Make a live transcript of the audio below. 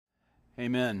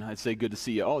Amen. I'd say good to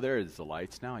see you. Oh, there is the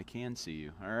lights. Now I can see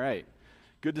you. All right.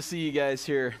 Good to see you guys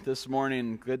here this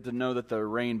morning. Good to know that the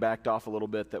rain backed off a little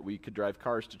bit, that we could drive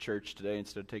cars to church today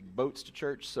instead of taking boats to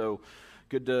church. So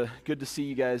good to see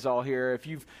you guys all here. If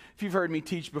you've heard me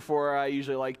teach before, I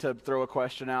usually like to throw a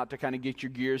question out to kind of get your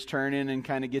gears turning and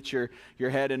kind of get your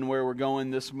head in where we're going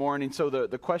this morning. So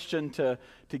the question to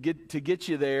get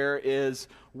you there is,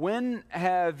 when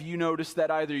have you noticed that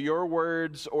either your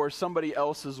words or somebody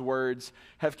else's words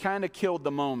have kind of killed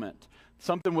the moment?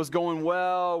 Something was going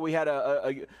well. We had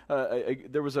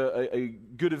there was a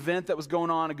good event that was going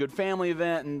on, a good family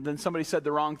event, and then somebody said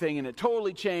the wrong thing, and it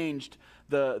totally changed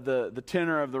the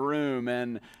tenor of the room,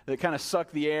 and it kind of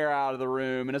sucked the air out of the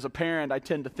room. And as a parent, I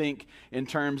tend to think in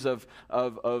terms of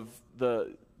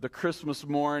the Christmas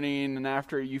morning, and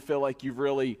after you feel like you've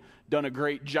really done a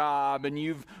great job, and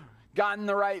you've gotten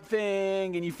the right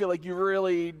thing, and you feel like you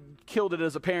really killed it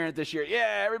as a parent this year.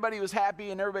 Yeah, everybody was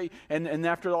happy, and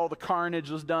after all the carnage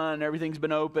was done, everything's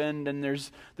been opened, and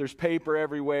there's paper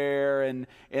everywhere, and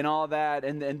all that,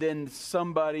 and then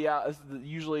somebody,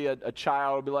 usually a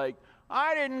child, will be like,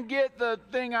 I didn't get the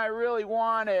thing I really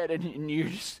wanted, and you're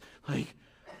just like,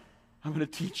 I'm going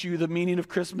to teach you the meaning of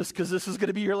Christmas because this is going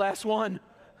to be your last one.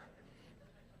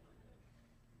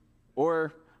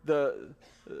 Or the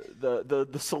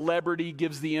celebrity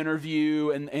gives the interview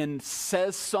and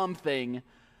says something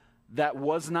that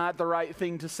was not the right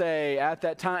thing to say at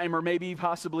that time, or maybe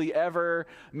possibly ever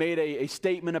made a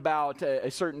statement about a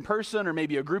certain person or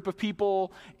maybe a group of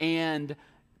people, and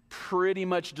pretty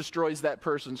much destroys that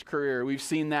person's career. We've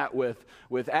seen that with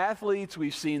athletes,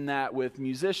 we've seen that with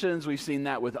musicians, we've seen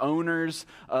that with owners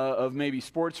of maybe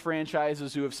sports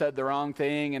franchises who have said the wrong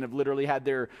thing and have literally had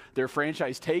their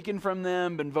franchise taken from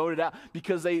them, been voted out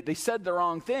because they said the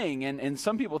wrong thing. And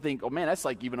some people think, oh man, that's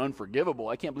like even unforgivable.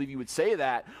 I can't believe you would say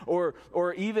that.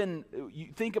 Or even you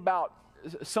think about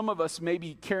some of us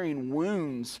maybe carrying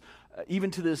wounds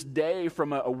even to this day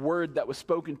from a word that was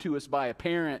spoken to us by a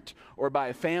parent or by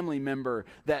a family member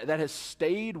that has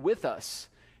stayed with us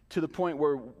to the point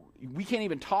where we can't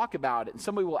even talk about it. And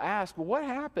somebody will ask, well, what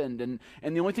happened? And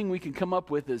the only thing we can come up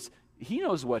with is, he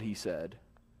knows what he said.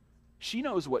 She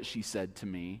knows what she said to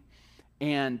me.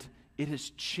 And it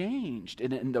has changed.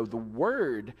 And the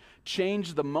word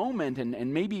changed the moment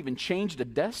and maybe even changed a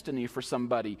destiny for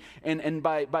somebody. And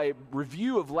by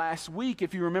review of last week,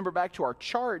 if you remember back to our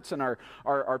charts and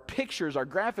our pictures, our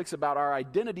graphics about our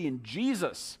identity in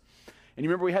Jesus, and you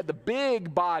remember we had the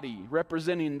big body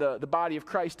representing the body of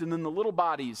Christ, and then the little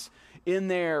bodies in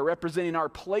there representing our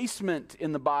placement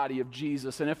in the body of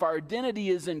Jesus. And if our identity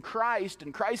is in Christ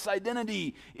and Christ's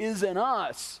identity is in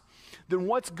us, then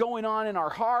what's going on in our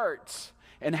hearts,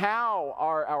 and how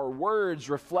are our words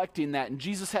reflecting that? And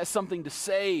Jesus has something to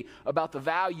say about the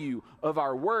value of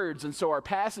our words. And so our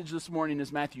passage this morning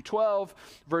is Matthew 12,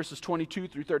 verses 22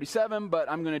 through 37, but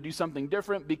I'm going to do something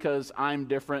different because I'm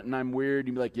different and I'm weird.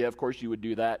 You'd be like, yeah, of course you would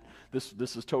do that. This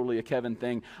is totally a Kevin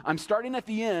thing. I'm starting at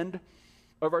the end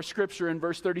of our scripture in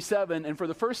verse 37, and for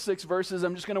the first 6 verses,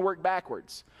 I'm just going to work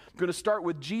backwards. I'm going to start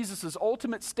with Jesus'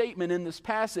 ultimate statement in this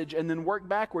passage and then work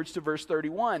backwards to verse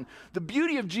 31. The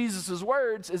beauty of Jesus'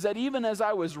 words is that even as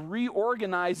I was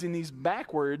reorganizing these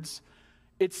backwards,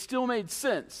 it still made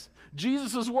sense.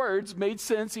 Jesus' words made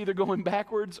sense either going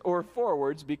backwards or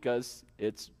forwards because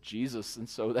it's Jesus, and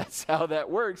so that's how that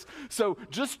works. So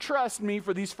just trust me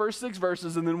for these first 6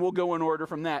 verses, and then we'll go in order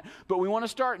from that. But we want to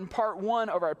start in part 1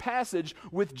 of our passage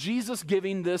with Jesus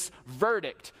giving this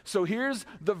verdict. So here's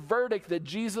the verdict that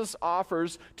Jesus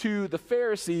offers to the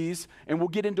Pharisees, and we'll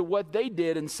get into what they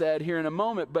did and said here in a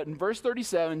moment. But in verse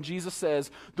 37, Jesus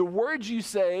says, "The words you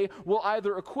say will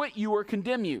either acquit you or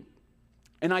condemn you.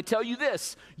 And I tell you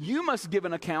this, you must give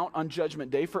an account on Judgment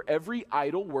Day for every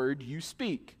idle word you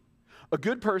speak. A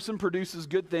good person produces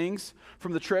good things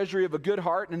from the treasury of a good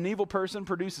heart, and an evil person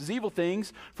produces evil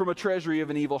things from a treasury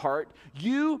of an evil heart.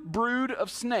 You brood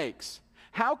of snakes,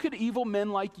 how could evil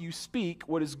men like you speak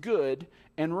what is good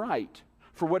and right?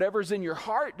 For whatever's in your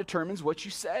heart determines what you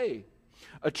say.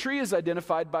 A tree is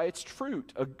identified by its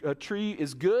fruit. A tree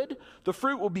is good, the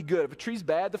fruit will be good. If a tree's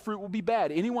bad, the fruit will be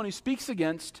bad. Anyone who speaks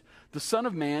against the Son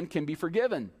of Man can be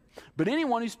forgiven. But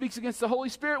anyone who speaks against the Holy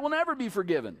Spirit will never be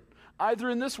forgiven, either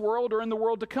in this world or in the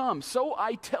world to come. So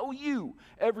I tell you,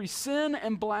 every sin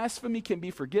and blasphemy can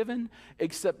be forgiven,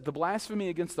 except the blasphemy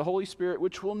against the Holy Spirit,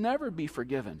 which will never be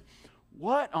forgiven."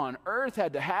 What on earth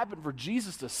had to happen for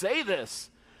Jesus to say this?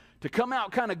 To come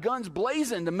out kind of guns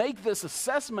blazing, to make this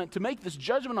assessment, to make this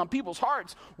judgment on people's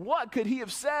hearts? What could he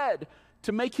have said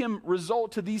to make him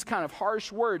result to these kind of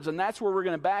harsh words? And that's where we're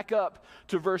going to back up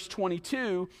to verse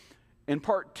 22 in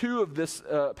part 2 of this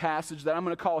passage that I'm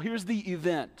going to call, here's the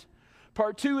event.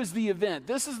 Part 2 is the event.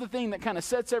 This is the thing that kind of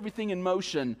sets everything in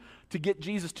motion to get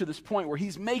Jesus to this point where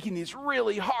he's making these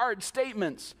really hard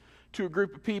statements to a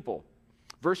group of people.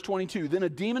 Verse 22, then a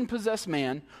demon-possessed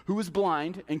man who was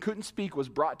blind and couldn't speak was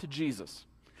brought to Jesus.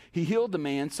 He healed the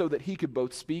man so that he could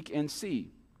both speak and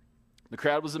see. The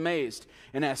crowd was amazed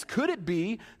and asked, could it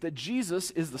be that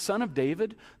Jesus is the son of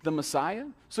David, the Messiah?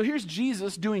 So here's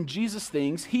Jesus doing Jesus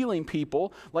things, healing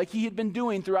people like he had been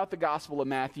doing throughout the Gospel of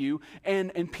Matthew.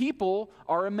 And people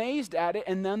are amazed at it,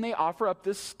 and then they offer up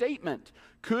this statement.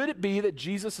 Could it be that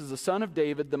Jesus is the son of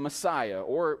David, the Messiah?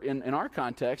 Or in our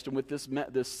context, and with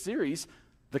this series,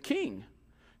 the King.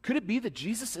 Could it be that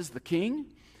Jesus is the King?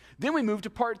 Then we move to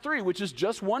part 3, which is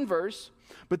just one verse,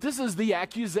 but this is the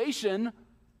accusation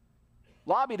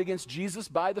lobbied against Jesus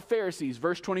by the Pharisees.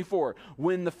 Verse 24,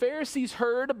 when the Pharisees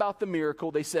heard about the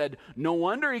miracle, they said, no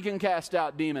wonder he can cast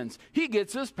out demons. He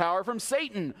gets his power from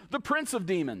Satan, the prince of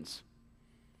demons.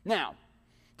 Now,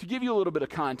 to give you a little bit of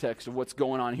context of what's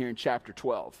going on here in chapter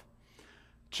 12.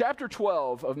 Chapter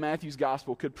 12 of Matthew's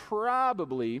gospel could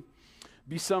probably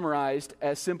be summarized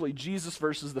as simply Jesus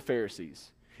versus the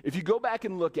Pharisees. If you go back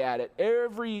and look at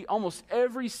it, almost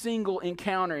every single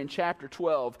encounter in chapter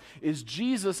 12 is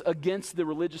Jesus against the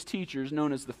religious teachers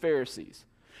known as the Pharisees.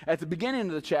 At the beginning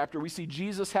of the chapter, we see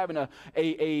Jesus having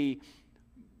a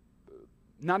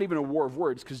not even a war of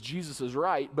words, because Jesus is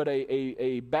right, but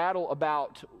a battle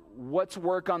about what's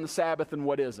work on the Sabbath and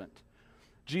what isn't.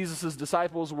 Jesus'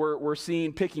 disciples were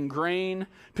seen picking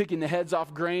the heads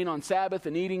off grain on Sabbath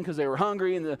and eating because they were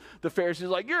hungry, and the Pharisees were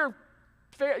like,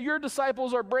 your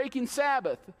disciples are breaking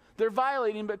Sabbath. They're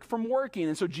violating but from working.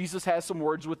 And so Jesus has some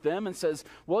words with them and says,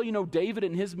 well, David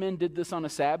and his men did this on a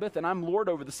Sabbath, and I'm Lord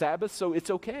over the Sabbath, so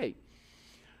it's okay.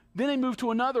 Then they move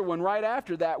to another one right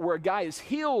after that where a guy is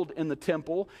healed in the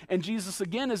temple, and Jesus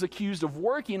again is accused of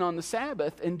working on the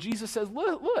Sabbath. And Jesus says,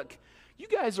 look, you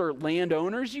guys are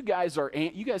landowners. You guys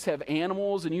have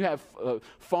animals, and you have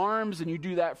farms, and you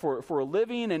do that for a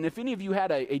living. And if any of you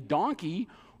had a donkey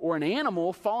or an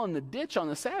animal fall in the ditch on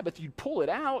the Sabbath, you'd pull it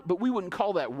out, but we wouldn't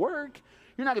call that work.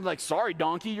 You're not going to be like, sorry,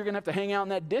 donkey, you're going to have to hang out in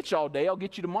that ditch all day. I'll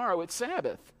get you tomorrow. It's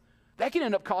Sabbath. That can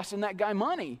end up costing that guy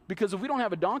money, because if we don't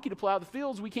have a donkey to plow the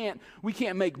fields, we can't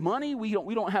make money. We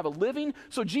don't have a living.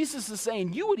 So Jesus is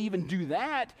saying you would even do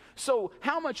that. So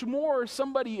how much more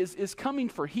somebody is coming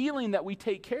for healing that we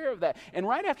take care of that? And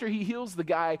right after he heals the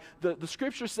guy, the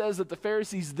scripture says that the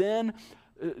Pharisees then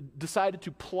decided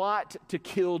to plot to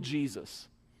kill Jesus.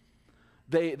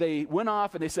 They went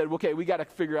off and they said, okay, we got to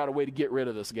figure out a way to get rid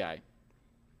of this guy.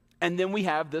 And then we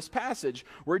have this passage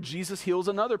where Jesus heals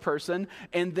another person,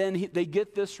 and then they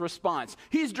get this response.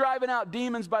 He's driving out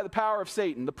demons by the power of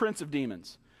Satan, the prince of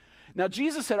demons. Now,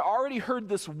 Jesus had already heard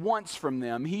this once from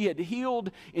them. He had healed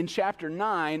in chapter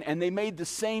 9, and they made the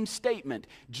same statement.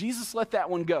 Jesus let that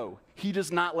one go. He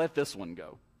does not let this one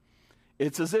go.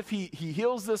 It's as if he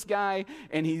heals this guy,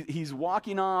 and he's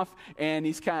walking off, and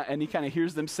he kind of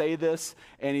hears them say this,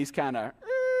 and he's kind of,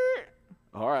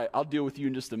 all right, I'll deal with you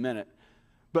in just a minute.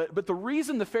 But the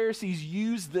reason the Pharisees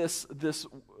use this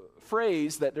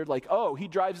phrase that they're like, oh, he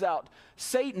drives out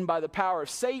Satan by the power of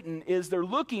Satan, is they're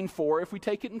looking for, if we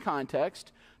take it in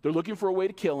context, they're looking for a way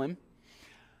to kill him.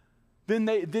 Then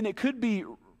it could be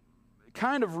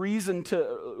kind of reason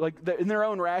to, like in their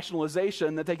own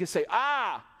rationalization, that they could say,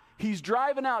 he's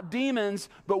driving out demons,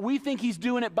 but we think he's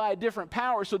doing it by a different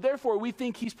power, so therefore we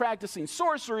think he's practicing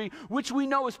sorcery, which we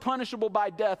know is punishable by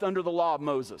death under the law of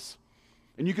Moses.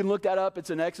 And you can look that up. It's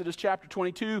in Exodus chapter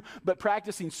 22. But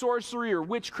practicing sorcery or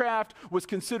witchcraft was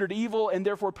considered evil and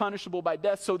therefore punishable by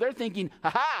death. So they're thinking,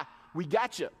 we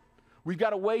got you. We've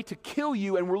got a way to kill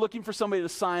you, and we're looking for somebody to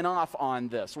sign off on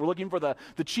this. We're looking for the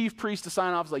chief priest to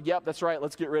sign off. It's like, yep, that's right.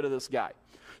 Let's get rid of this guy.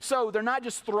 So they're not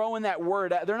just throwing that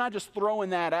word out. They're not just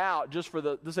throwing that out just for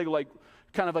the sake of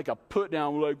kind of like a put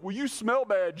down. We're like, well, you smell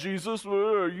bad, Jesus.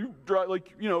 You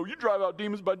drive out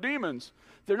demons by demons.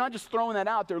 They're not just throwing that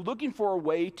out. They're looking for a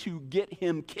way to get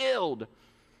him killed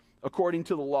according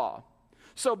to the law.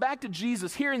 So back to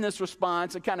Jesus hearing this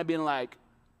response and kind of being like,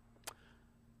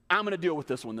 I'm going to deal with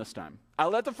this one this time. I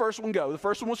let the first one go. The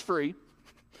first one was free.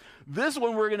 This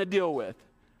one we're going to deal with,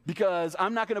 because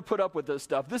I'm not going to put up with this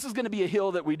stuff. This is going to be a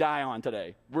hill that we die on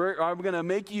today. I'm going to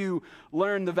make you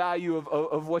learn the value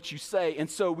of what you say. And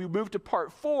so we move to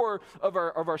part 4 of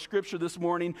our scripture this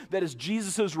morning. That is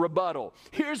Jesus' rebuttal.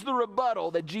 Here's the rebuttal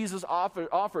that Jesus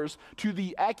offers to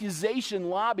the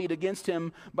accusation lobbied against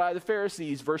him by the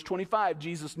Pharisees. Verse 25,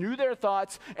 Jesus knew their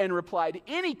thoughts and replied,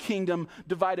 any kingdom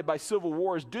divided by civil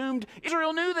war is doomed.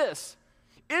 Israel knew this.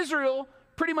 Israel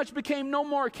pretty much became no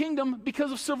more a kingdom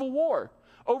because of civil war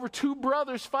over two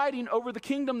brothers fighting over the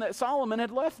kingdom that Solomon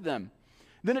had left them.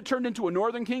 Then it turned into a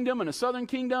northern kingdom and a southern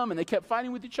kingdom, and they kept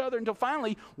fighting with each other until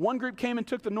finally one group came and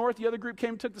took the north, the other group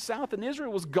came and took the south, and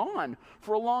Israel was gone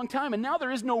for a long time. And now there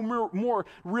is no more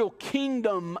real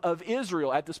kingdom of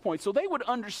Israel at this point. So they would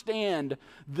understand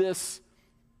this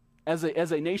as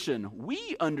a nation.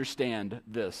 We understand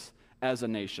this as a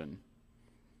nation.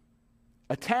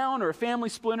 A town or a family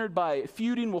splintered by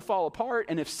feuding will fall apart,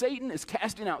 and if Satan is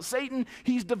casting out Satan,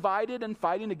 he's divided and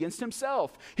fighting against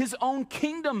himself. His own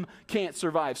kingdom can't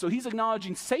survive. So he's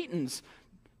acknowledging Satan's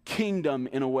kingdom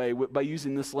in a way by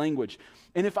using this language.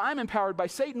 And if I'm empowered by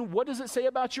Satan, what does it say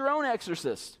about your own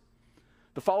exorcist?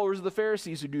 The followers of the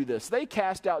Pharisees who do this, they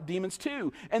cast out demons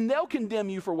too, and they'll condemn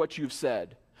you for what you've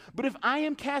said. But if I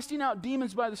am casting out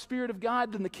demons by the Spirit of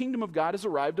God, then the kingdom of God has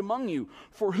arrived among you.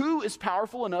 For who is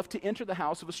powerful enough to enter the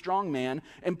house of a strong man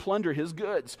and plunder his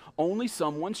goods? Only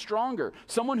someone stronger,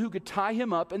 someone who could tie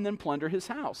him up and then plunder his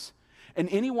house. And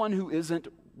anyone who isn't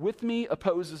with me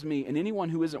opposes me, and anyone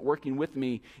who isn't working with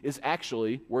me is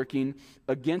actually working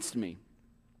against me.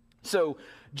 So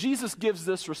Jesus gives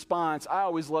this response. I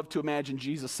always love to imagine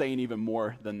Jesus saying even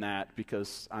more than that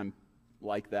because I'm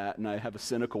like that, and I have a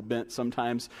cynical bent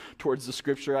sometimes towards the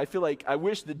scripture. I feel like I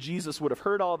wish that Jesus would have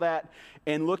heard all that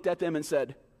and looked at them and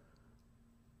said,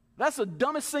 that's the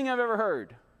dumbest thing I've ever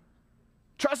heard.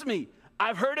 Trust me,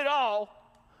 I've heard it all.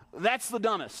 That's the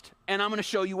dumbest, and I'm going to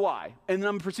show you why. And then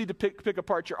I'm going to proceed to pick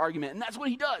apart your argument, and that's what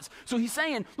he does. So he's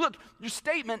saying, look, your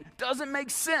statement doesn't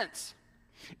make sense.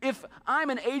 If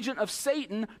I'm an agent of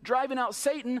Satan driving out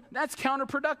Satan, that's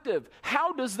counterproductive.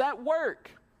 How does that work?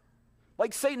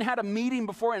 Like Satan had a meeting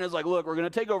before and was like, look, we're going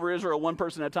to take over Israel one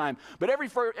person at a time. But every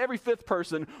fifth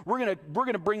person, we're going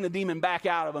to bring the demon back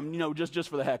out of them, just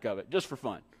for the heck of it, just for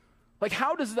fun. Like,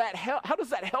 how does that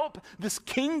help this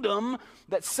kingdom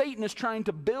that Satan is trying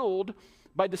to build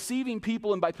by deceiving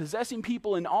people and by possessing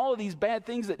people and all of these bad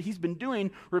things that he's been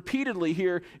doing repeatedly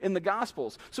here in the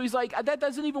Gospels? So he's like, that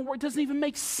doesn't even work, doesn't even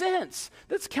make sense.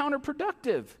 That's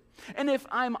counterproductive. And if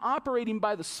I'm operating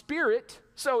by the Spirit,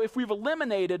 so if we've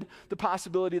eliminated the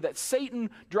possibility that Satan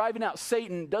driving out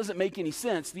Satan doesn't make any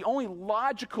sense, the only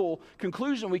logical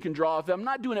conclusion we can draw, if I'm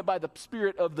not doing it by the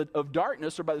spirit of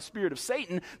darkness or by the spirit of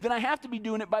Satan, then I have to be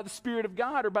doing it by the Spirit of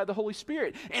God or by the Holy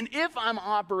Spirit. And if I'm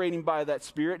operating by that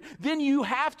Spirit, then you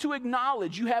have to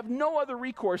acknowledge, you have no other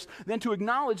recourse than to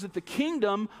acknowledge that the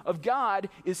kingdom of God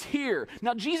is here.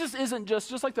 Now, Jesus isn't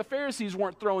just like the Pharisees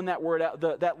weren't throwing that word out,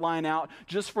 that line out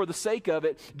just for the sake of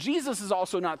it. Jesus is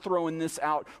also not throwing this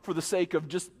out for the sake of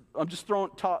I'm just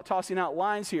tossing out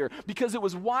lines here, because it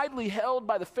was widely held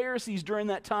by the Pharisees during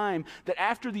that time that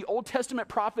after the Old Testament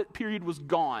prophet period was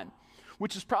gone,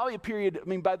 which is probably a period,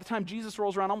 by the time Jesus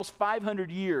rolls around, almost 500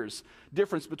 years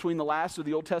difference between the last of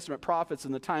the Old Testament prophets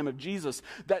and the time of Jesus,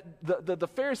 that the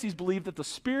Pharisees believed that the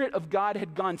Spirit of God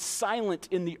had gone silent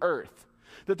in the earth.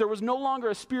 That there was no longer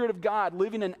a Spirit of God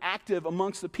living and active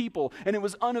amongst the people, and it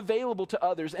was unavailable to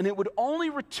others, and it would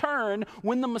only return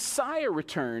when the Messiah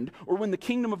returned or when the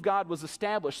kingdom of God was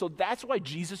established. So that's why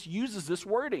Jesus uses this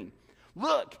wording.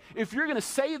 Look, if you're going to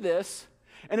say this,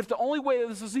 and if the only way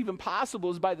this is even possible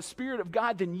is by the Spirit of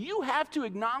God, then you have to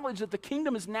acknowledge that the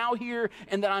kingdom is now here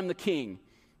and that I'm the king.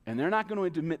 And they're not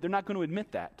going to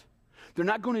admit that. They're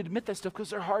not going to admit that stuff because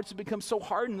their hearts have become so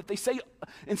hardened that they say,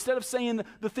 instead of saying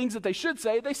the things that they should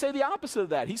say, they say the opposite of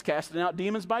that. He's casting out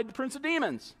demons by the prince of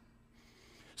demons.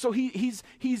 So he's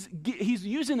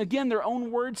using, again, their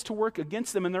own words to work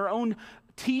against them and their own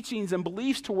teachings and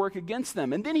beliefs to work against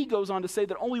them. And then he goes on to say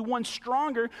that only one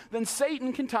stronger than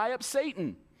Satan can tie up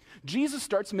Satan. Jesus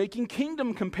starts making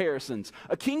kingdom comparisons.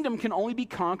 A kingdom can only be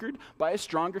conquered by a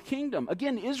stronger kingdom.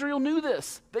 Again, Israel knew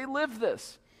this. They lived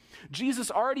this. Jesus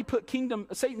already put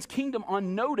Satan's kingdom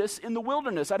on notice in the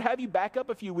wilderness. I'd have you back up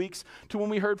a few weeks to when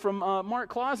we heard from Mark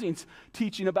Clausine's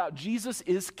teaching about Jesus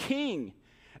is king.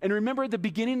 And remember at the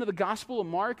beginning of the Gospel of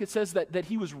Mark, it says that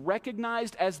he was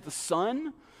recognized as the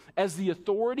Son, as the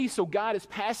authority. So God is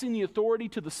passing the authority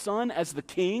to the Son as the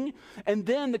king. And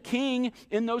then the king,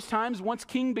 in those times, once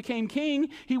king became king,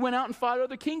 he went out and fought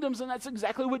other kingdoms, and that's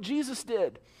exactly what Jesus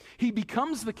did. He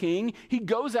becomes the king. He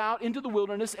goes out into the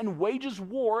wilderness and wages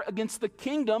war against the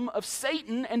kingdom of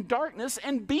Satan and darkness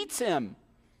and beats him.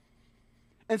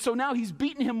 And so now he's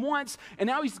beaten him once, and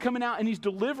now he's coming out and he's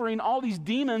delivering all these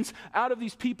demons out of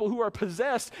these people who are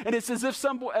possessed. And it's as if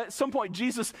at some point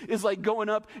Jesus is like going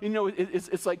up,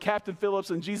 it's like Captain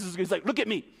Phillips, and Jesus is like, look at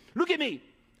me.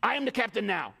 I am the captain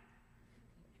now.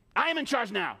 I am in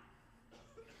charge now.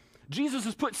 Jesus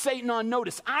has put Satan on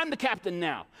notice. I'm the captain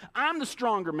now. I'm the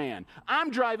stronger man.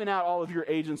 I'm driving out all of your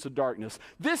agents of darkness.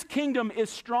 This kingdom is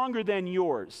stronger than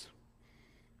yours.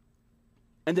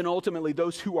 And then ultimately,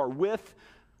 those who are with,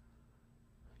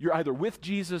 you're either with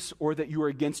Jesus or that you are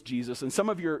against Jesus. In some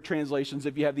of your translations,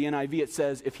 if you have the NIV, it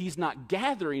says, if he's not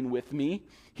gathering with me,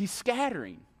 he's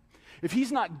scattering. If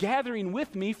he's not gathering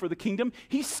with me for the kingdom,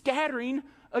 he's scattering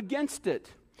against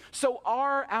it. So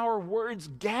are our words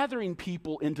gathering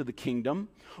people into the kingdom,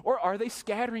 or are they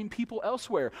scattering people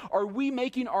elsewhere? Are we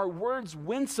making our words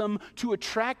winsome to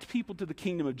attract people to the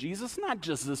kingdom of Jesus? Not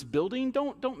just this building,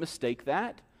 don't mistake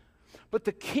that. But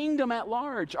the kingdom at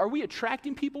large. Are we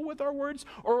attracting people with our words,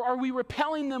 or are we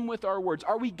repelling them with our words?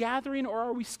 Are we gathering or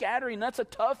are we scattering? That's a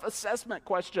tough assessment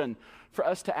question for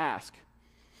us to ask.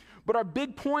 But our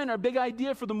big point, our big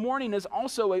idea for the morning is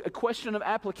also a question of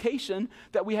application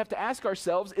that we have to ask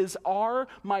ourselves is, are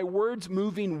my words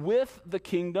moving with the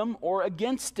kingdom or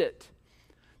against it?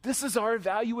 This is our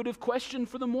evaluative question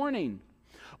for the morning.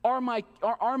 Are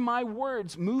my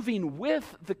words moving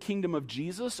with the kingdom of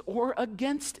Jesus or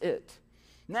against it?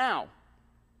 Now,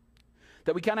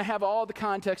 that we kind of have all the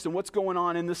context and what's going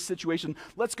on in this situation,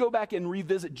 let's go back and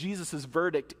revisit Jesus'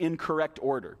 verdict in correct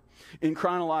order, in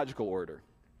chronological order,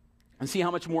 and see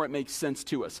how much more it makes sense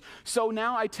to us. So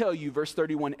now I tell you, verse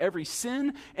 31, every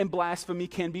sin and blasphemy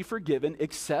can be forgiven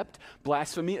except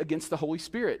blasphemy against the Holy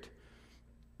Spirit.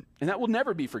 And that will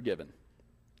never be forgiven.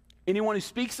 Anyone who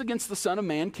speaks against the Son of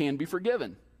Man can be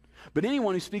forgiven. But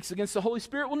anyone who speaks against the Holy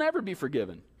Spirit will never be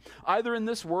forgiven, either in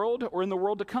this world or in the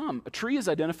world to come. A tree is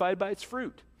identified by its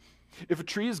fruit. If a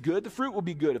tree is good, the fruit will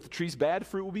be good. If the tree is bad, the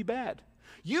fruit will be bad.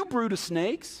 You brood of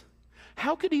snakes,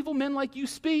 how could evil men like you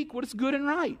speak what is good and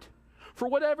right? For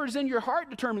whatever is in your heart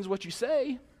determines what you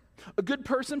say. A good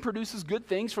person produces good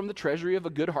things from the treasury of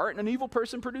a good heart, and an evil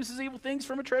person produces evil things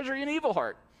from a treasury of an evil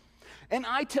heart. And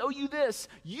I tell you this,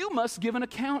 you must give an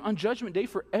account on Judgment Day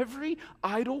for every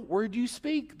idle word you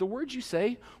speak. The words you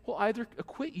say will either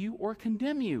acquit you or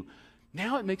condemn you.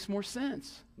 Now it makes more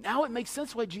sense. Now it makes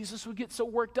sense why Jesus would get so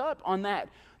worked up on that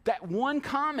one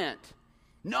comment.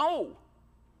 No,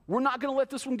 we're not going to let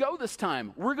this one go this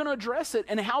time. We're going to address it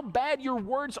and how bad your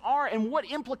words are and what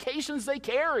implications they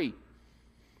carry.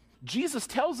 Jesus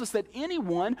tells us that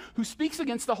anyone who speaks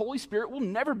against the Holy Spirit will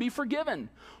never be forgiven.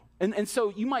 And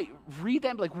so you might read that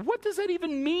and be like, what does that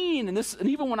even mean? And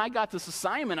even when I got this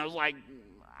assignment, I was like,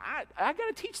 I got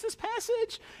to teach this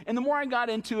passage. And the more I got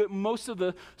into it, most of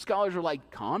the scholars were like,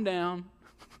 calm down.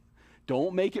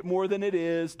 Don't make it more than it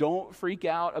is. Don't freak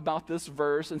out about this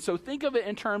verse. And so think of it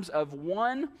in terms of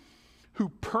one who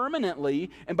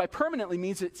permanently, and by permanently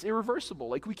means it's irreversible.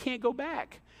 Like we can't go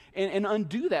back and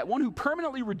undo that. One who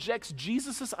permanently rejects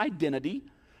Jesus' identity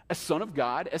as Son of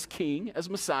God, as King, as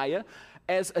Messiah,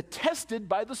 as attested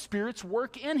by the Spirit's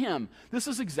work in him. This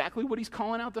is exactly what he's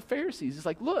calling out the Pharisees. He's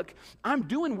like, look, I'm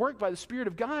doing work by the Spirit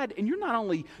of God, and you're not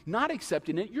only not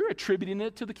accepting it, you're attributing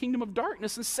it to the kingdom of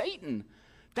darkness and Satan.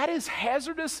 That is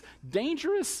hazardous,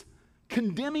 dangerous,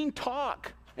 condemning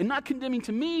talk. And not condemning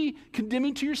to me,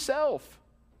 condemning to yourself.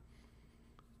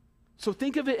 So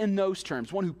think of it in those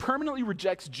terms. One who permanently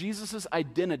rejects Jesus'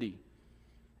 identity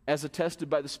as attested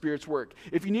by the Spirit's work.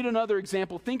 If you need another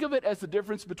example, think of it as the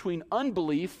difference between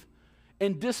unbelief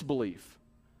and disbelief.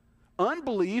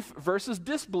 Unbelief versus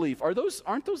disbelief. Aren't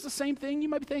those the same thing? You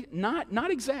might be thinking,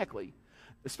 not exactly,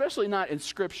 especially not in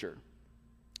Scripture.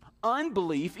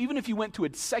 Unbelief, even if you went to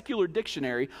a secular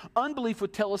dictionary, unbelief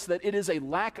would tell us that it is a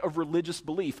lack of religious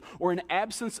belief or an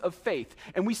absence of faith.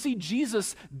 And we see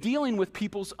Jesus dealing with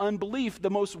people's unbelief. The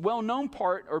most well-known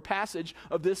part or passage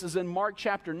of this is in Mark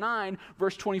chapter 9,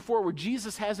 verse 24, where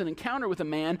Jesus has an encounter with a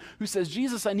man who says,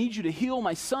 Jesus, I need you to heal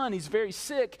my son. He's very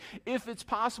sick. If it's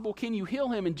possible, can you heal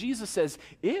him? And Jesus says,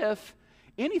 if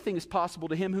anything is possible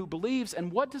to him who believes.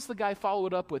 And what does the guy follow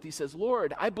it up with? He says,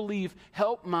 Lord, I believe,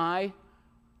 help my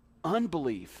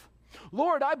unbelief.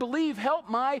 Lord, I believe, help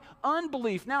my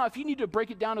unbelief. Now, if you need to break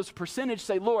it down as a percentage,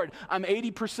 say, Lord, I'm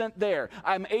 80% there.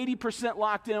 I'm 80%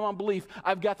 locked in on belief.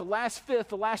 I've got the last fifth,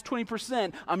 the last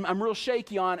 20% I'm real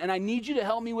shaky on, and I need you to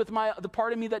help me with the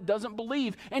part of me that doesn't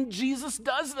believe. And Jesus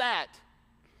does that.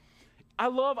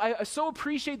 I so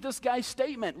appreciate this guy's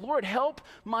statement. Lord, help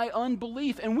my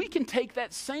unbelief. And we can take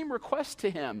that same request to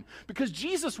him because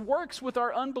Jesus works with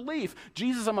our unbelief.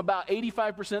 Jesus, I'm about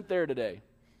 85% there today.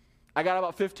 I got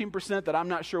about 15% that I'm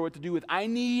not sure what to do with. I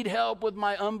need help with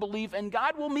my unbelief, and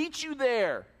God will meet you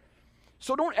there.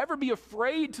 So don't ever be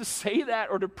afraid to say that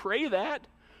or to pray that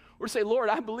or say, Lord,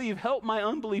 I believe, help my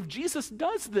unbelief. Jesus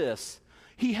does this.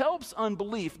 He helps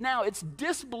unbelief. Now, it's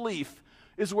disbelief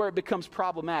is where it becomes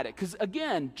problematic. Because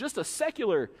again, just a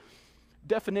secular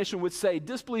definition would say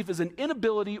disbelief is an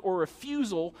inability or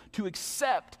refusal to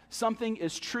accept something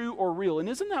as true or real. And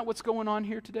isn't that what's going on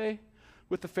here today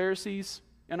with the Pharisees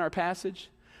in our passage?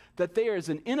 That there is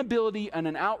an inability and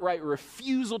an outright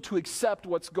refusal to accept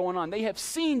what's going on. They have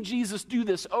seen Jesus do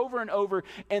this over and over,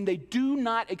 and they do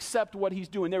not accept what he's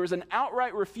doing. There is an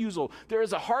outright refusal. There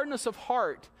is a hardness of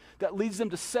heart that leads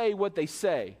them to say what they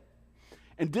say.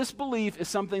 And disbelief is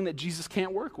something that Jesus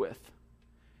can't work with.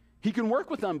 He can work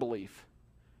with unbelief.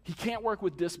 He can't work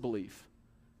with disbelief.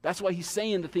 That's why he's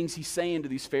saying the things he's saying to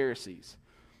these Pharisees.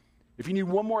 If you need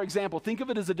one more example, think of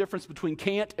it as a difference between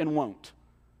can't and won't.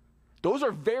 Those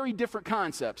are very different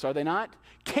concepts, are they not?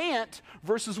 Can't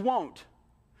versus won't.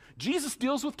 Jesus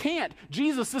deals with can't.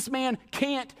 Jesus, this man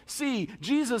can't see.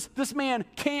 Jesus, this man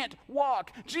can't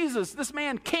walk. Jesus, this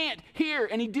man can't hear,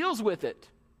 and he deals with it.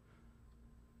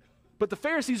 But the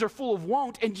Pharisees are full of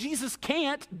won't, and Jesus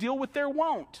can't deal with their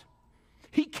won't.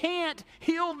 He can't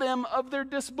heal them of their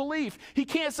disbelief. He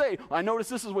can't say, I notice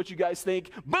this is what you guys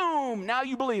think. Boom, now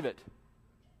you believe it.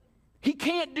 He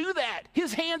can't do that.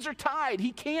 His hands are tied.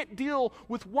 He can't deal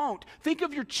with won't. Think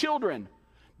of your children.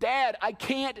 Dad, I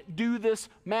can't do this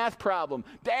math problem.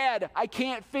 Dad, I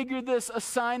can't figure this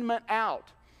assignment out.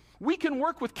 We can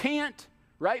work with can't,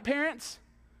 right, parents?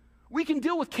 We can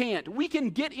deal with can't. We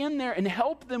can get in there and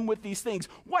help them with these things.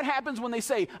 What happens when they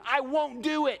say, I won't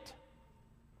do it?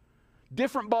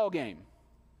 Different ball game.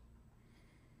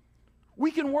 We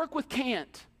can work with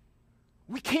can't.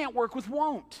 We can't work with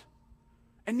won't.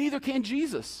 And neither can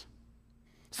Jesus.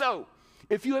 So,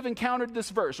 if you have encountered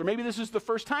this verse, or maybe this is the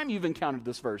first time you've encountered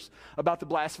this verse about the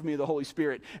blasphemy of the Holy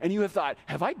Spirit, and you have thought,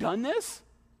 have I done this?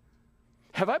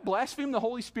 Have I blasphemed the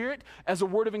Holy Spirit? As a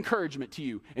word of encouragement to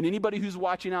you and anybody who's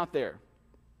watching out there.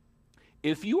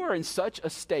 If you are in such a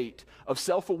state of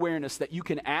self-awareness that you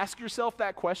can ask yourself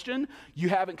that question, you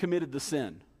haven't committed the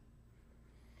sin.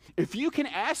 If you can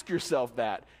ask yourself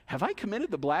that, have I committed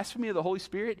the blasphemy of the Holy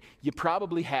Spirit? You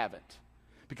probably haven't.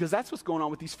 Because that's what's going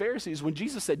on with these Pharisees. When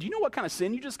Jesus said, do you know what kind of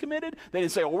sin you just committed? They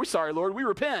didn't say, oh, we're sorry, Lord, we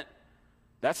repent.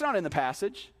 That's not in the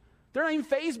passage. They're not even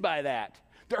fazed by that.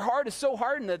 Their heart is so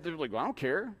hardened that they're like, well, I don't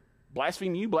care.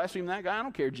 Blaspheme you, blaspheme that guy. I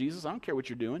don't care, Jesus. I don't care what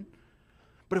you're doing.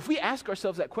 But if we ask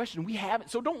ourselves that question, we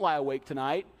haven't. So don't lie awake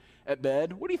tonight at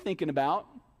bed. What are you thinking about?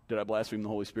 Did I blaspheme the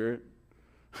Holy Spirit?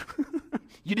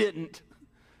 You didn't.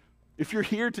 If you're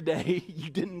here today, you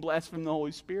didn't blaspheme the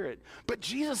Holy Spirit. But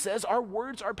Jesus says our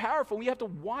words are powerful. We have to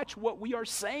watch what we are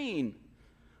saying.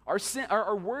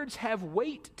 Our words have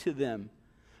weight to them.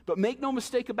 But make no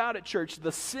mistake about it, church.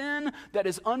 The sin that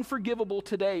is unforgivable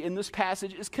today in this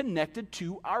passage is connected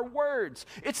to our words.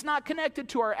 It's not connected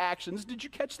to our actions. Did you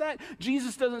catch that?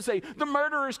 Jesus doesn't say, the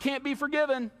murderers can't be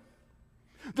forgiven.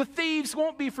 The thieves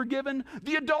won't be forgiven.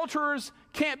 The adulterers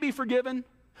can't be forgiven.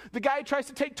 The guy who tries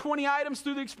to take 20 items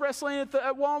through the express lane at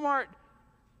Walmart,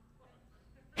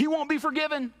 he won't be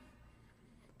forgiven.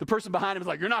 The person behind him is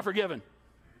like, you're not forgiven.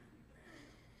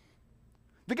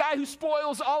 The guy who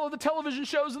spoils all of the television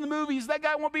shows and the movies, that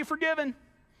guy won't be forgiven.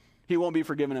 He won't be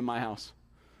forgiven in my house.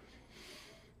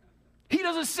 He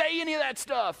doesn't say any of that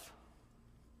stuff.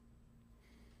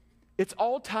 It's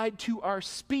all tied to our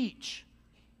speech.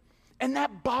 And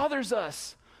that bothers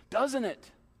us, doesn't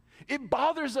it? It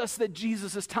bothers us that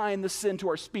Jesus is tying the sin to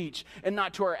our speech and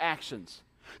not to our actions.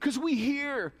 Because we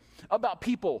hear about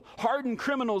people, hardened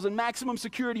criminals in maximum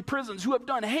security prisons who have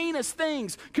done heinous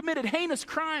things, committed heinous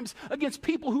crimes against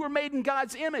people who are made in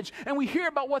God's image. And we hear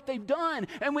about what they've done.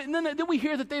 And then we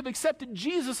hear that they've accepted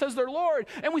Jesus as their Lord.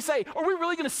 And we say, are we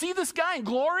really going to see this guy in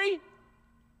glory?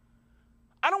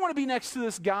 I don't want to be next to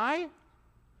this guy.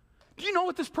 Do you know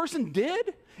what this person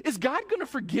did? Is God going to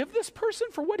forgive this person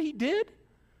for what he did?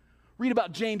 Read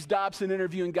about James Dobson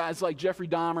interviewing guys like Jeffrey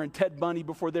Dahmer and Ted Bundy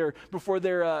before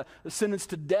they're sentenced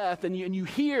to death, and you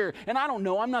hear, and I don't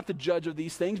know, I'm not the judge of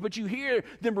these things, but you hear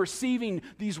them receiving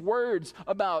these words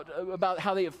about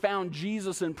how they have found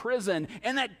Jesus in prison,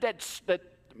 and that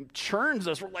churns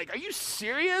us. We're like, are you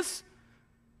serious?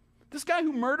 This guy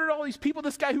who murdered all these people,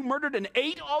 this guy who murdered and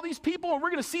ate all these people, and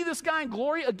we're going to see this guy in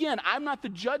glory? Again, I'm not the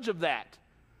judge of that,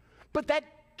 but that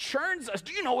churns us.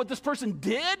 Do you know what this person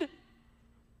did?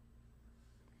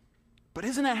 But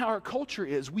isn't that how our culture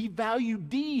is? We value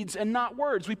deeds and not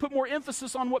words. We put more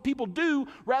emphasis on what people do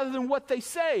rather than what they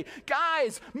say.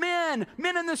 Guys, men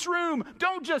in this room,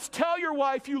 don't just tell your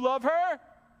wife you love her.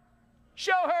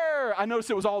 Show her. I noticed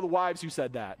it was all the wives who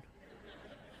said that.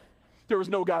 There was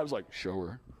no guy who was like, show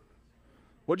her.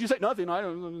 What'd you say? Nothing. I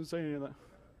didn't say any of that.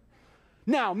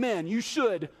 Now, men, you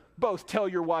should both tell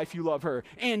your wife you love her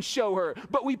and show her.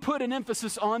 But we put an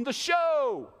emphasis on the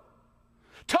show.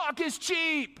 Talk is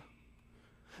cheap.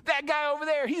 That guy over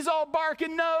there, he's all bark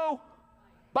and no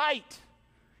bite.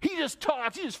 He just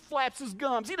talks. He just flaps his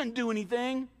gums. He doesn't do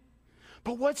anything.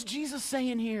 But what's Jesus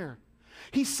saying here?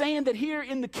 He's saying that here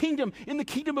in the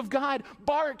kingdom of God,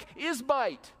 bark is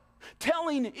bite.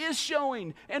 Telling is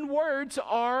showing. And words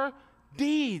are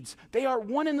deeds. They are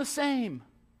one and the same.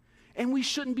 And we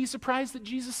shouldn't be surprised that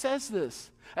Jesus says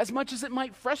this. As much as it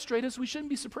might frustrate us, we shouldn't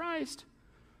be surprised.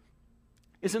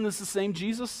 Isn't this the same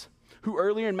Jesus who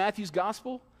earlier in Matthew's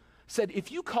gospel said,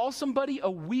 if you call somebody a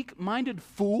weak-minded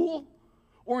fool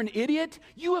or an idiot,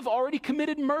 you have already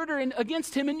committed murder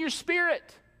against him in your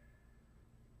spirit.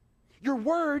 Your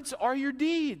words are your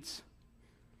deeds.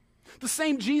 The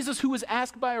same Jesus who was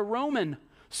asked by a Roman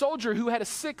soldier who had a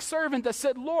sick servant that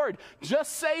said, Lord,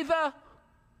 just say the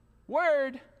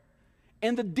word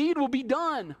and the deed will be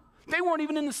done. They weren't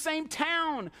even in the same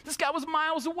town. This guy was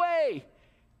miles away.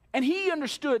 And he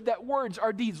understood that words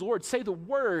are deeds. Lord, say the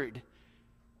word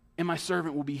and my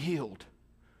servant will be healed.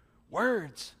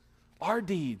 Words are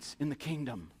deeds in the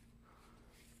kingdom.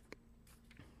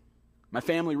 My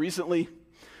family recently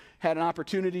had an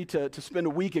opportunity to spend a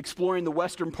week exploring the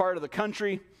western part of the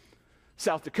country,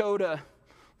 South Dakota,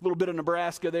 a little bit of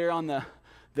Nebraska there on the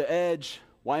edge,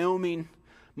 Wyoming,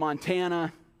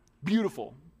 Montana.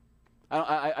 Beautiful.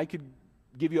 I could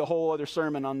give you a whole other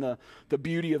sermon on the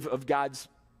beauty of God's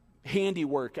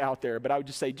handiwork out there, but I would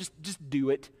just say, just do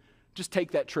it. Just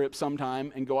take that trip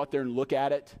sometime and go out there and look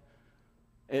at it.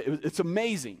 It's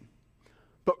amazing.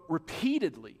 But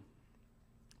repeatedly,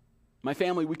 my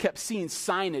family, we kept seeing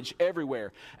signage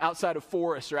everywhere outside of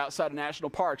forests or outside of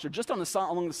national parks or just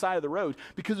along the side of the road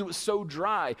because it was so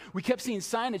dry. We kept seeing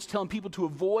signage telling people to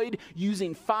avoid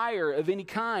using fire of any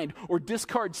kind or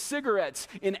discard cigarettes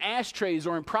in ashtrays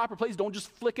or in proper places. Don't just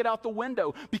flick it out the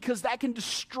window because that can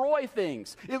destroy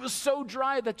things. It was so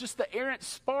dry that just the errant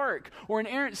spark or an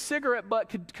errant cigarette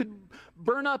butt could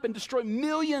burn up and destroy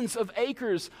millions of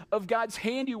acres of God's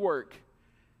handiwork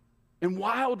and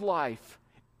wildlife.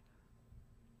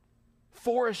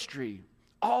 Forestry,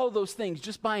 all of those things,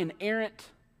 just by an errant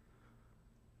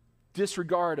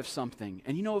disregard of something.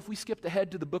 And you know, if we skipped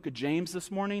ahead to the book of James this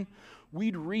morning,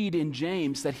 we'd read in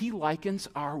James that he likens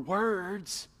our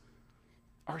words,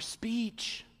 our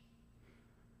speech,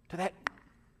 to that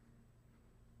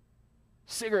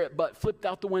cigarette butt flipped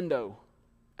out the window,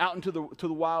 out into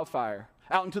the wildfire,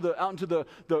 out into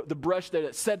the brush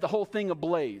that set the whole thing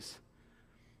ablaze.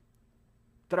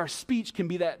 That our speech can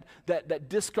be that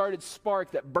discarded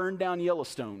spark that burned down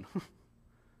Yellowstone.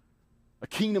 A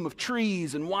kingdom of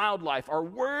trees and wildlife. Our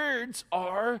words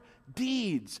are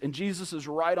deeds. And Jesus is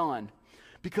right on.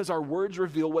 Because our words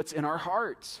reveal what's in our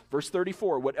hearts. Verse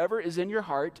 34, whatever is in your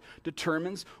heart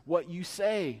determines what you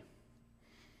say.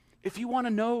 If you want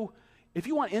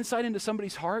insight into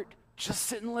somebody's heart, just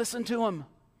sit and listen to them.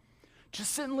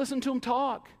 Just sit and listen to them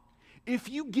talk. If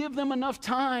you give them enough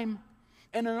time,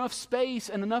 and enough space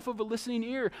and enough of a listening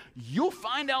ear, you'll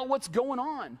find out what's going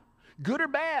on, good or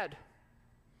bad.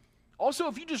 Also,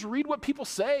 if you just read what people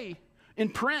say in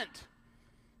print,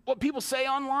 what people say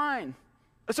online,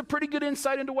 that's a pretty good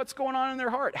insight into what's going on in their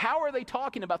heart. How are they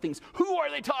talking about things? Who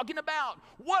are they talking about?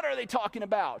 What are they talking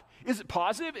about? Is it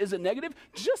positive? Is it negative?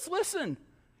 Just listen.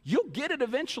 You'll get it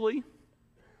eventually.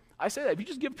 I say that. If you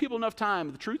just give people enough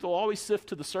time, the truth will always sift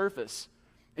to the surface,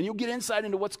 and you'll get insight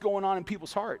into what's going on in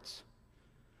people's hearts.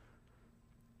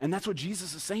 And that's what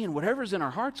Jesus is saying. Whatever's in our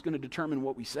heart's going to determine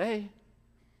what we say.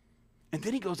 And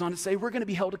then he goes on to say we're going to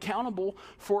be held accountable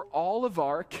for all of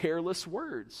our careless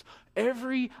words.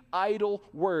 Every idle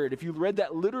word. If you read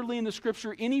that literally in the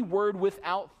scripture, any word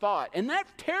without thought. And that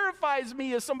terrifies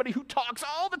me as somebody who talks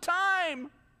all the time.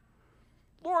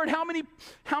 Lord, how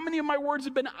many of my words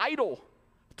have been idle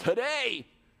today?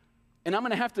 And I'm going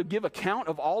to have to give account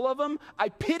of all of them? I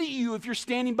pity you if you're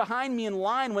standing behind me in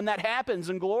line when that happens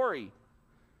in glory.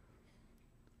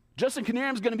 Justin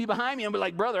Knierim's going to be behind me and be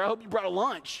like, brother, I hope you brought a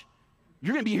lunch.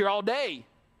 You're going to be here all day.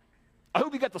 I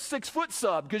hope you got the 6-foot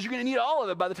sub because you're going to need all of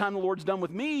it by the time the Lord's done with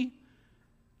me.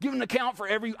 Give an account for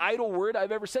every idle word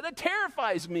I've ever said. That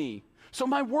terrifies me. So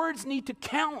my words need to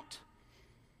count.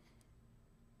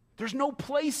 There's no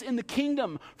place in the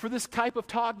kingdom for this type of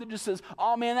talk that just says,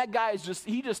 oh man, that guy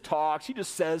he just talks, he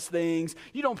just says things.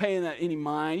 You don't pay him any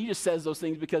mind. He just says those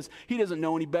things because he doesn't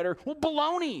know any better. Well,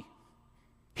 baloney.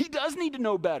 He does need to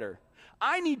know better.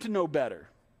 I need to know better.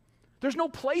 There's no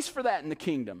place for that in the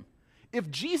kingdom. If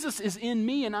Jesus is in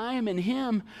me and I am in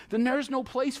him, then there's no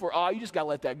place for, you just got to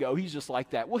let that go. He's just like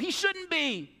that. Well, he shouldn't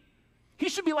be. He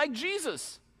should be like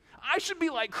Jesus. I should be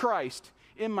like Christ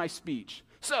in my speech.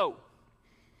 So,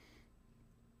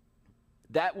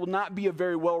 That will not be a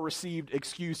very well-received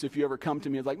excuse if you ever come to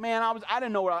me. It's like, man, I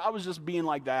didn't know I was just being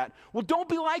like that. Well, don't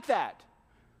be like that.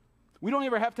 We don't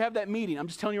ever have to have that meeting. I'm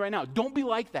just telling you right now, don't be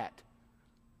like that.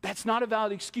 That's not a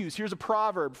valid excuse. Here's a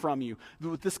proverb from you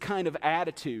with this kind of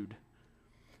attitude.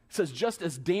 It says, just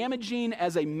as damaging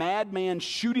as a madman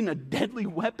shooting a deadly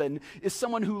weapon is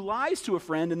someone who lies to a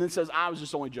friend and then says, I was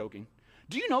just only joking.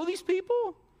 Do you know these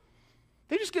people?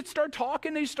 They just start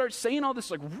talking, they start saying all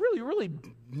this like really, really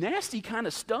nasty kind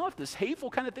of stuff, this hateful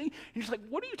kind of thing. And you're just like,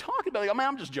 what are you talking about? Like, oh, man,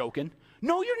 I'm just joking.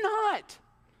 No, you're not.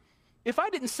 If I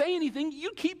didn't say anything,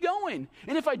 you'd keep going.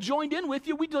 And if I joined in with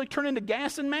you, we'd like turn into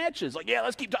gas and matches. Like, yeah,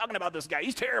 let's keep talking about this guy.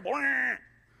 He's terrible.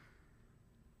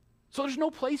 So there's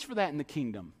no place for that in the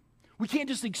kingdom. We can't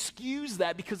just excuse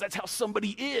that because that's how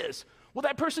somebody is. Well,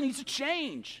 that person needs to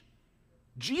change.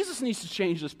 Jesus needs to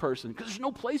change this person because there's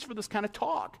no place for this kind of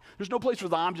talk. There's no place for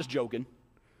the I'm just joking.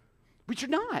 But you're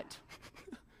not.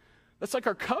 That's like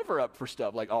our cover-up for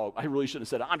stuff. Like, oh, I really shouldn't have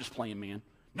said it. I'm just playing, man.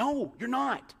 No, you're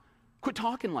not. Quit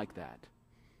talking like that.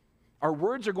 Our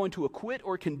words are going to acquit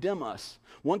or condemn us.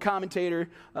 One commentator,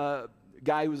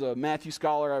 guy who was a Matthew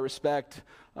scholar I respect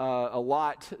a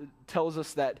lot, tells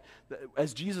us that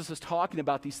as Jesus is talking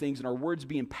about these things and our words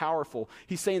being powerful,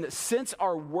 he's saying that since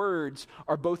our words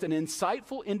are both an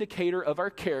insightful indicator of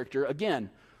our character, again,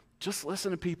 just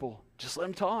listen to people, just let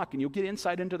them talk, and you'll get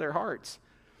insight into their hearts.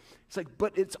 It's like,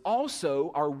 but it's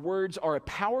also, our words are a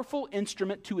powerful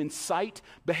instrument to incite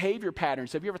behavior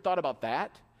patterns. Have you ever thought about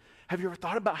that? Have you ever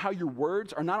thought about how your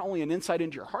words are not only an insight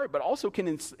into your heart, but also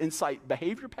can incite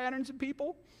behavior patterns in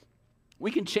people?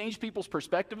 We can change people's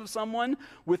perspective of someone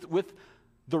with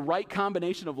the right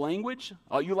combination of language.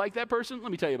 Oh, you like that person? Let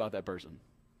me tell you about that person.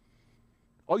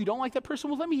 Oh, you don't like that person?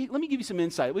 Well, let me give you some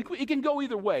insight. It can go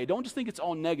either way. Don't just think it's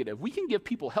all negative. We can give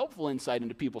people helpful insight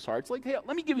into people's hearts. Like, hey,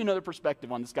 let me give you another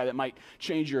perspective on this guy that might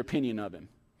change your opinion of him.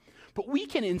 But we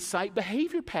can incite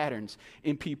behavior patterns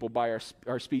in people by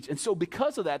our speech. And so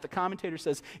because of that, the commentator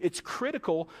says it's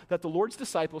critical that the Lord's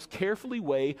disciples carefully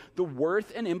weigh the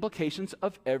worth and implications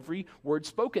of every word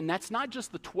spoken. That's not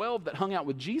just the 12 that hung out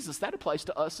with Jesus. That applies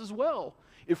to us as well.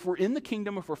 If we're in the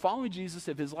kingdom, if we're following Jesus,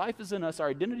 if his life is in us, our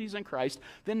identity is in Christ,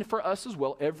 then for us as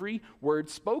well, every word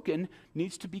spoken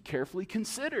needs to be carefully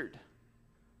considered.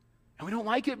 And we don't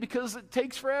like it because it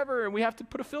takes forever, and we have to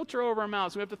put a filter over our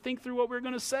mouths. We have to think through what we're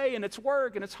going to say, and it's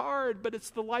work, and it's hard, but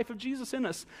it's the life of Jesus in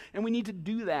us, and we need to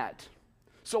do that.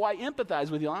 So I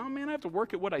empathize with you. Oh, man, I have to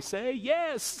work at what I say?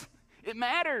 Yes, it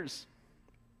matters.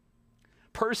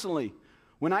 Personally,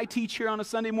 when I teach here on a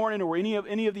Sunday morning, or any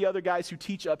of the other guys who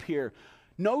teach up here,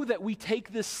 know that we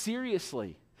take this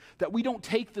seriously, that we don't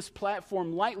take this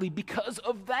platform lightly because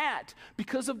of that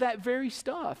very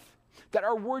stuff. That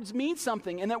our words mean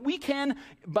something, and that we can,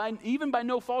 even by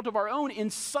no fault of our own,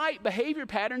 incite behavior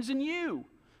patterns in you.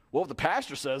 Well, if the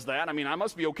pastor says that, I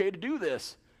must be okay to do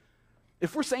this.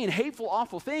 If we're saying hateful,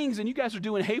 awful things, and you guys are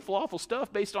doing hateful, awful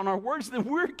stuff based on our words, then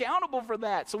we're accountable for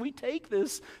that. So we take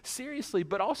this seriously.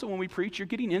 But also when we preach, you're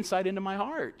getting insight into my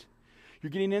heart. You're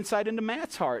getting insight into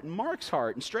Matt's heart and Mark's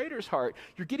heart and Strader's heart.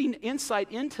 You're getting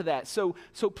insight into that. So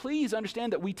please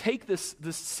understand that we take this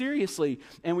seriously,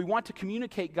 and we want to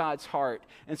communicate God's heart.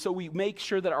 And so we make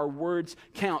sure that our words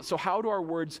count. So how do our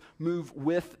words move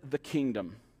with the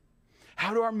kingdom?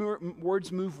 How do our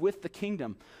words move with the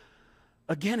kingdom?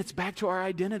 Again, it's back to our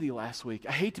identity last week.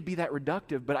 I hate to be that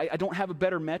reductive, but I don't have a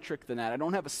better metric than that. I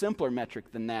don't have a simpler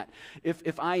metric than that.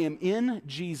 If I am in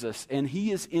Jesus and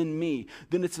he is in me,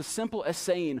 then it's as simple as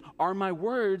saying, are my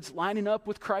words lining up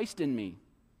with Christ in me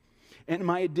and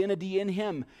my identity in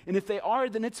him? And if they are,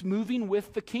 then it's moving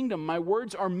with the kingdom. My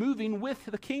words are moving with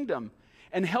the kingdom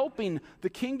and helping the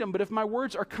kingdom. But if my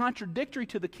words are contradictory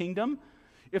to the kingdom,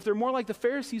 if they're more like the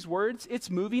Pharisees' words, it's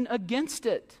moving against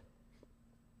it.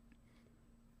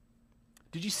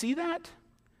 Did you see that?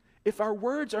 If our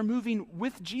words are moving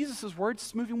with Jesus' words,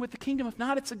 it's moving with the kingdom. If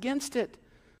not, it's against it.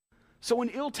 So an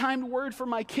ill-timed word for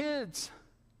my kids.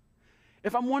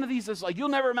 If I'm one of these that's like, you'll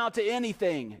never amount to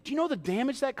anything. Do you know the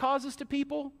damage that causes to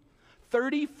people?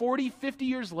 30, 40, 50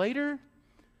 years later?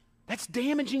 That's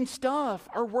damaging stuff.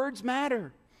 Our words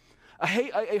matter.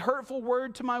 A hurtful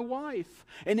word to my wife.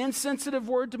 An insensitive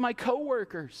word to my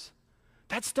coworkers.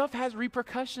 That stuff has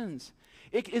repercussions.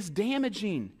 It is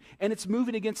damaging, and it's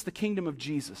moving against the kingdom of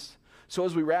Jesus. So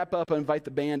as we wrap up, I invite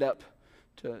the band up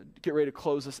to get ready to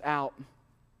close us out.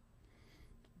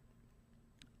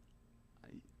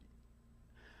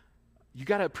 You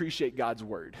got to appreciate God's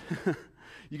word.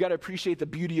 You got to appreciate the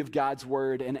beauty of God's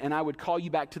word, and I would call you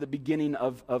back to the beginning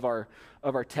of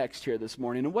our text here this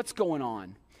morning. And what's going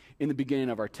on in the beginning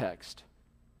of our text?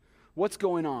 What's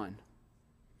going on?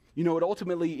 You know, it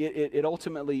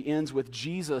ultimately ends with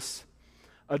Jesus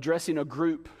addressing a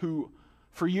group who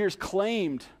for years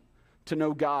claimed to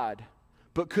know God,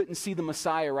 but couldn't see the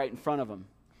Messiah right in front of them,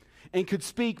 and could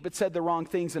speak but said the wrong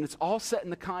things. And it's all set in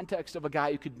the context of a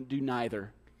guy who could do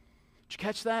neither. Did you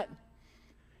catch that?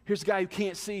 Here's a guy who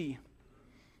can't see,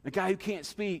 a guy who can't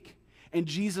speak, and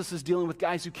Jesus is dealing with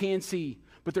guys who can see,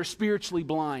 but they're spiritually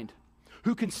blind,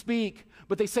 who can speak,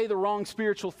 but they say the wrong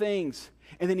spiritual things.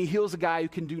 And then he heals a guy who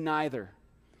can do neither.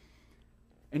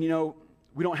 And you know,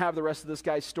 we don't have the rest of this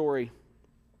guy's story,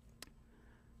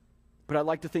 but I'd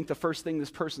like to think the first thing this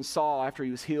person saw after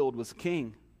he was healed was a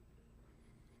king.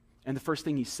 And the first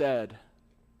thing he said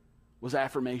was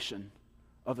affirmation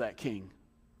of that king.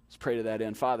 Let's pray to that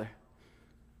end. Father,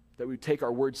 that we take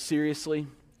our words seriously,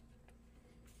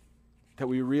 that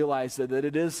we realize that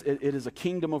it is a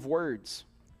kingdom of words,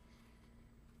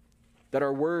 that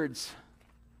our words,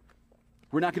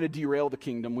 we're not going to derail the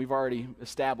kingdom. We've already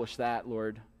established that,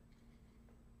 Lord.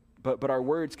 But our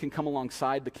words can come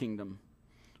alongside the kingdom,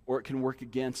 or it can work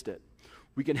against it.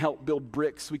 We can help build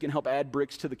bricks. We can help add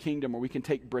bricks to the kingdom, or we can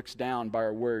take bricks down by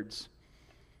our words.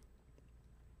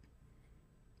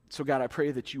 So God, I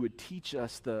pray that you would teach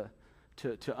us to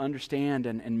understand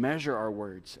and measure our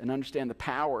words and understand the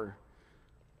power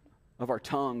of our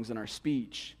tongues and our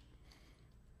speech,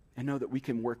 and know that we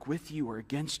can work with you or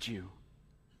against you.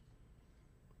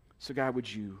 So God,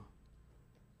 would you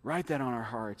write that on our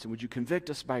hearts, and would you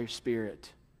convict us by your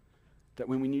Spirit that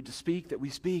when we need to speak, that we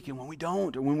speak, and when we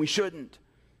don't, or when we shouldn't,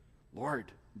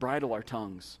 Lord, bridle our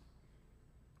tongues.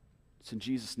 It's in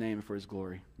Jesus' name and for his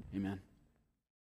glory. Amen.